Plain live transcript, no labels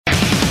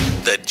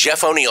The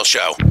Jeff O'Neill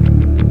Show.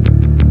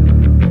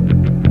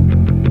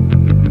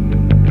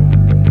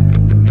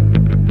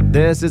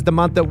 This is the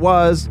month that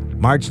was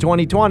March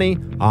 2020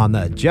 on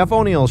the Jeff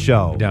O'Neill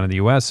Show. Down in the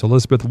U.S.,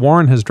 Elizabeth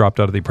Warren has dropped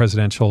out of the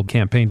presidential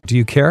campaign. Do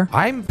you care?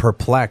 I'm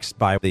perplexed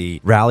by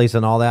the rallies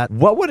and all that.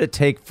 What would it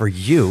take for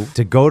you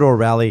to go to a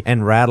rally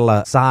and rattle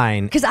a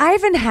sign? Because I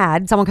haven't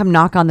had someone come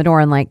knock on the door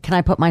and like, can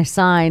I put my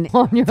sign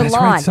on your That's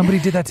lawn? right. Somebody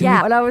did that to me.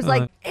 Yeah, and I was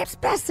like, it's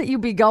best that you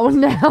be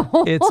going now.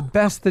 It's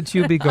best that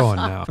you be going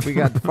now. We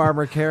got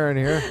Farmer Karen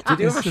here. Did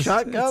you have a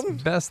shotgun?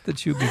 It's best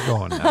that you be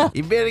going now.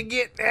 You better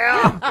get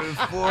down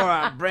before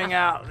I bring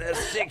out the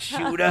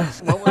 6-shooter.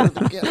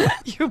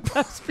 You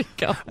must be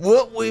going.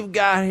 What we've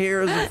got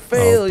here is a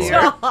failure.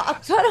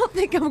 So I don't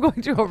think I'm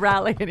going to a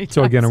rally anytime.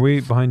 So again, are we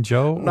behind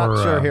Joe Not or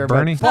sure here,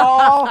 Bernie? but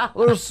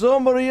Paul, there's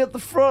somebody at the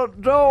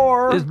front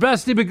door. It's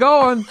best to be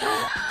going.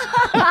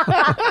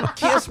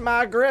 Kiss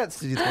my grits.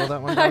 Did you throw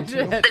that one down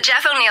too? The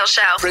Jeff O'Neill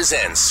Show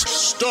Presents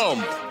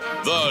Stump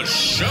the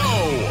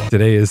Show.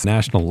 Today is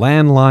National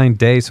Landline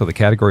Day, so the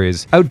category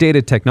is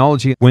outdated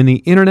technology. When the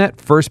internet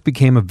first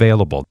became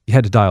available, you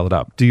had to dial it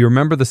up. Do you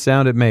remember the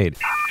sound it made?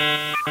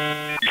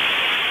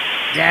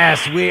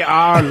 Yes, we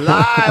are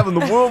live on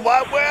the World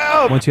Wide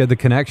Web. Once you had the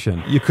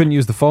connection, you couldn't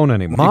use the phone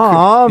anymore.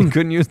 Mom. You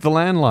couldn't use the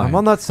landline. I'm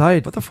on that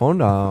side. Put the phone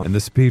down. And the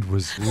speed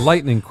was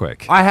lightning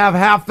quick. I have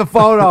half the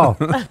photo.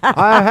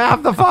 I have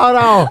half the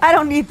photo. I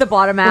don't need the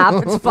bottom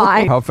half. It's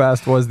fine. How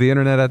fast was the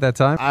internet at that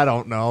time? I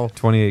don't know.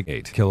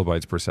 28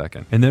 kilobytes per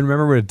second. And then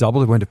remember when it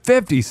doubled, it went to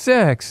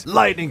 56.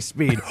 Lightning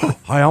speed.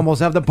 I almost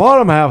have the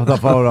bottom half of the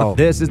photo.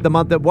 This is the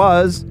month that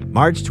was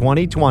March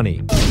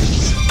 2020.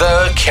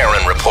 The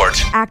Karen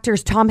Report.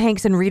 Actors Tom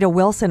Hanks and Rita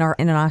Wilson are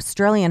in an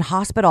Australian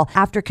hospital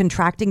after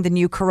contracting the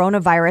new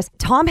coronavirus.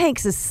 Tom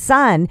Hanks'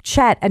 son,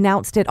 Chet,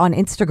 announced it on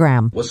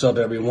Instagram. What's up,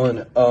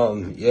 everyone?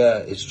 Yeah,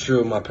 it's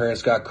true. My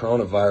parents got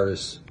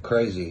coronavirus.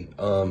 Crazy.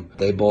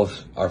 They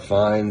both are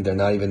fine. They're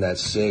not even that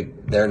sick.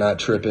 They're not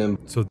tripping.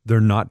 So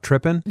they're not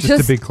tripping?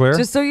 Just to be clear?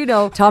 Just so you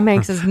know, Tom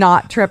Hanks is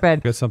not tripping.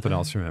 Got something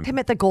else from him. Him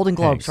at the Golden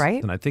Globes, Hanks.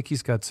 right? And I think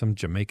he's got some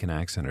Jamaican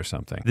accent or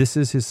something. This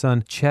is his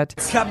son, Chet.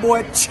 It's your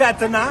boy Chet,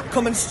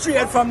 coming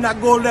straight from the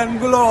Golden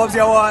Globes,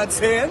 you want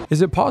saying?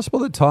 Is it possible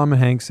that Tom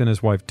Hanks and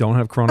his wife don't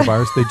have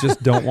coronavirus? They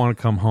just don't want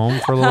to come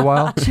home for a little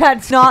while?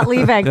 Chet's not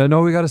leaving.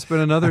 No, we got to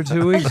spend another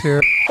 2 weeks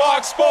here.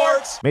 Fox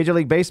Sports! Major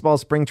League Baseball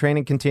spring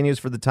training continues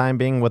for the time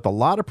being with a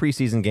lot of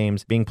preseason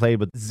games being played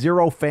with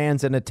 0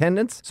 fans in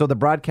attendance. So the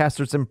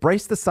broadcasters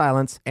embraced the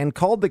silence and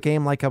called the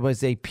game like it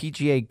was a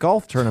PGA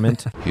golf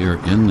tournament. Here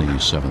in the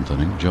 7th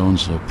inning,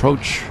 Jones'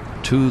 approach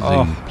to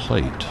the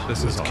plate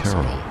this with is awesome.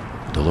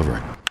 Carroll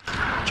delivering.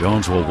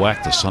 Jones will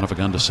whack the son of a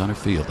gun to center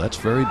field. That's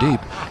very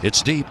deep.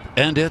 It's deep,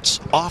 and it's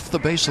off the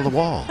base of the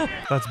wall.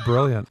 That's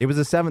brilliant. It was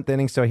the 7th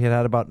inning, so he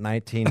had about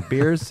 19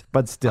 beers,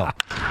 but still.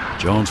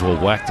 Jones will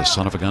whack the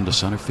son of a gun to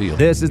center field.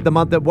 This is the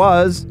month that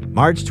was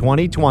March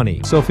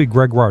 2020. Sophie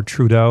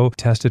Trudeau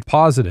tested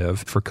positive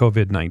for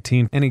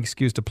COVID-19. Any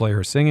excuse to play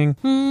her singing?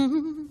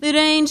 That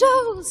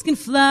angels can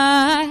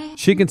fly.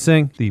 She can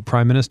sing. The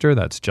Prime Minister,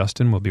 that's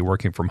Justin, will be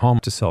working from home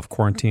to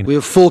self-quarantine. We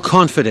have full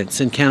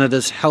confidence in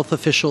Canada's health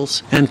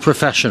officials and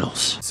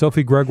professionals.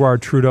 Sophie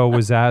Trudeau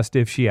was asked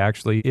if she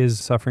actually is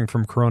suffering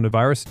from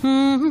coronavirus.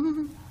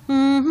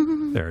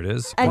 There it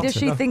is. And does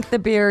she think the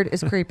beard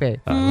is creepy?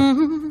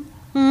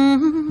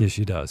 Yes,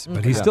 she does.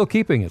 But he's still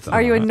keeping it.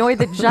 Are you annoyed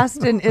that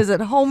Justin is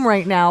at home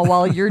right now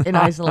while you're in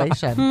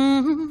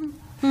isolation?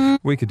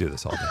 We could do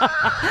this all day.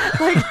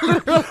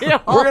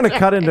 We're going to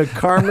cut into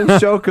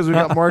Carmen's show because we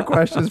got more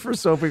questions for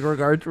Sophie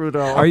Trudeau.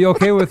 Are you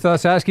okay with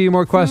us asking you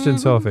more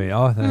questions, Sophie?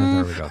 Oh,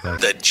 there we go.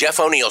 Thanks. The Jeff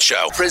O'Neill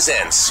Show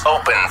presents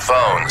Open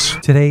Phones.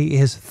 Today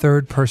is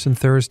Third Person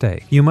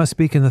Thursday. You must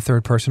speak in the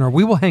third person or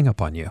we will hang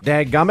up on you.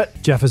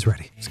 Dadgummit. Jeff is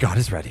ready. Scott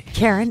is ready.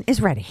 Karen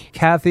is ready.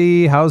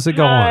 Kathy, how's it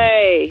going?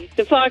 Hi,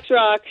 the Fox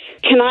Rocks.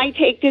 Can I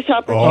take this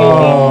opportunity?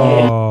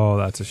 Oh,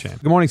 that's a shame.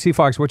 Good morning, Sea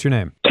Fox. What's your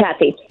name?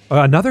 Kathy.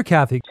 Another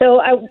Kathy.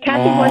 So,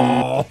 Kathy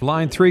wants...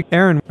 Line 3.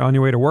 Aaron, on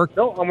your way to work?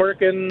 No, I'm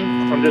working.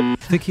 I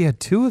think you had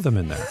 2 of them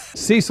in there.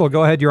 Cecil,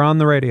 go ahead. You're on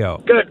the radio.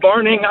 Good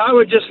morning. I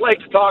would just like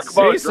to talk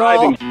about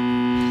driving.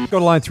 Go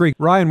to line 3.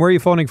 Ryan, where are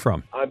you phoning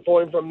from? I'm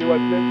phoning from New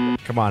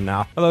Westminster. Come on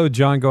now. Hello,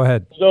 John. Go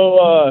ahead.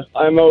 So,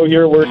 I'm out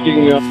here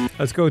working.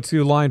 Let's go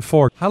to line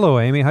 4. Hello,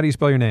 Amy. How do you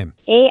spell your name?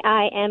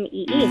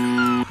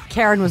 AIMEE.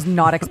 Karen was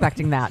not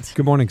expecting that.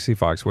 Good morning, Sea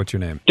Fox. What's your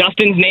name?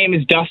 Dustin's name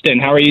is Dustin.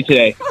 How are you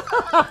today?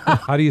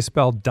 How do you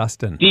spell Dustin?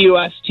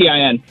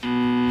 Dustin.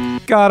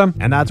 Got him.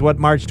 And that's what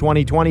March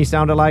 2020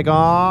 sounded like The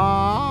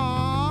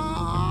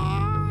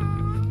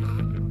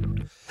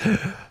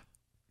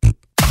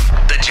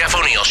Jeff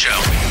O'Neill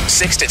Show.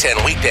 6 to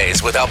 10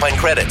 weekdays with Alpine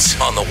Credits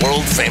on the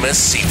world famous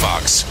Sea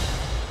Fox.